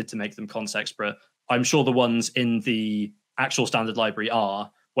neglected to make them const expra. I'm sure the ones in the actual standard library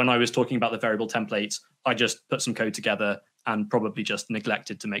are, when I was talking about the variable templates, I just put some code together and probably just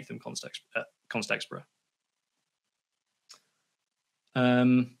neglected to make them const expr.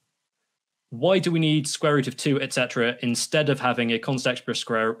 Why do we need square root of 2, etc., instead of having a const expr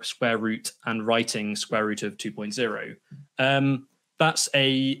square root and writing square root of 2.0? That's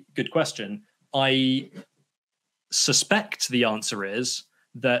a good question. I suspect the answer is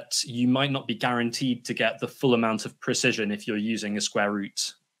that you might not be guaranteed to get the full amount of precision if you're using a square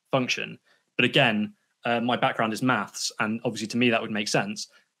root function. But again, my background is maths, and obviously to me that would make sense.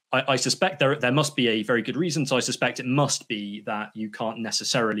 I suspect there must be a very good reason. So I suspect it must be that you can't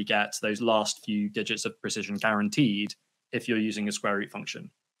necessarily get those last few digits of precision guaranteed if you're using a square root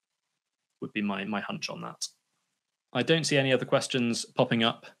function, would be my hunch on that. I don't see any other questions popping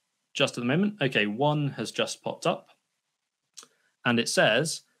up just at the moment. Okay, one has just popped up. And it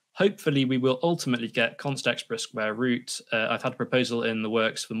says, hopefully we will ultimately get const expr square root. I've had a proposal in the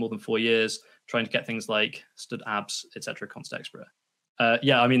works for more than 4 years, trying to get things like stud abs, etc. const expr.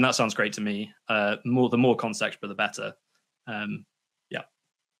 Yeah, I mean, that sounds great to me. The more const expr, the better. Yeah,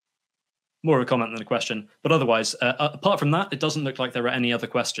 more of a comment than a question. But otherwise, apart from that, it doesn't look like there are any other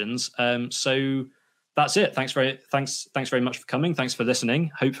questions. So that's it. Thanks very much for coming. Thanks for listening.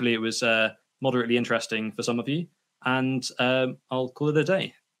 Hopefully it was moderately interesting for some of you. And I'll call it a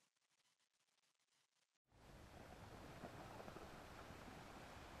day.